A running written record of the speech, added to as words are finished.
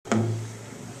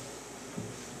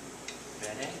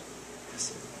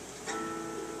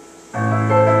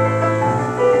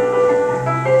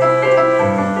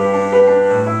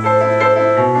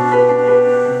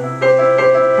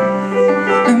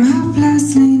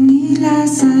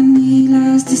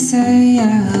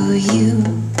I owe you.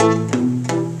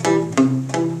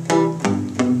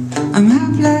 I'm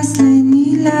helpless, I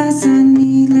need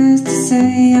less to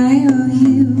say I owe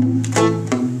you.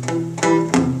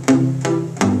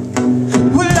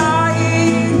 Will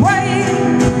I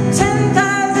wait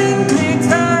 10,000 clicks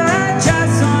for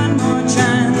just one more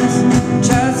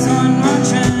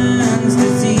chance to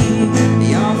see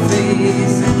your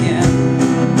face again?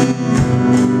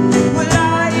 Will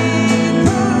I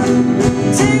put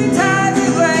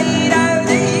 10,000 weight out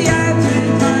the earth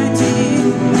with my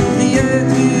teeth, the earth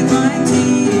with my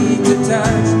teeth to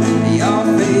touch your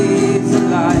face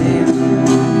alive?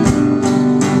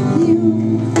 You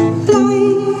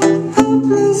lie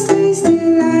hopelessly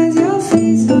still as your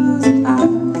face falls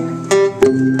apart.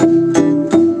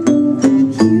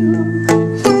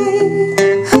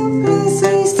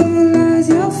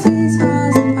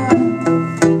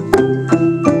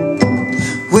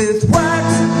 With wax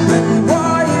and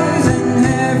wires and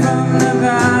hair from the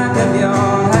back of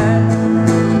your head.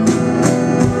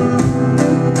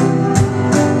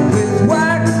 With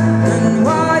wax and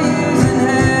wires and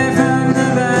hair from the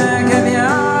back of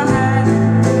your head.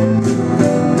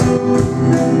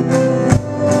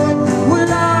 Well,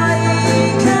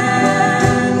 I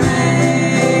can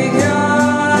make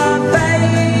your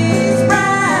face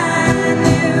brand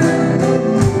new.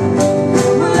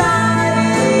 Well,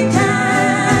 I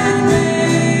can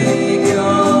make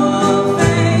your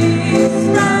face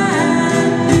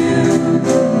brand new.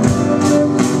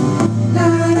 La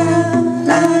la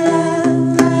la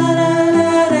la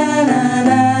la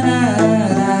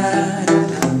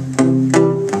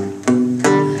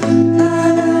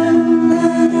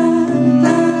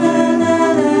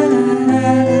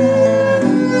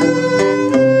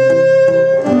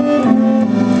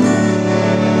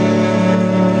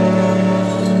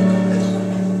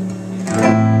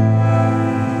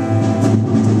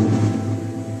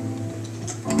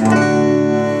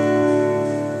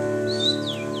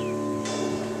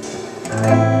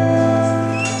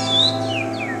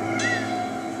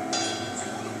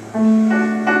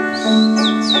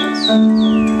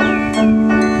la.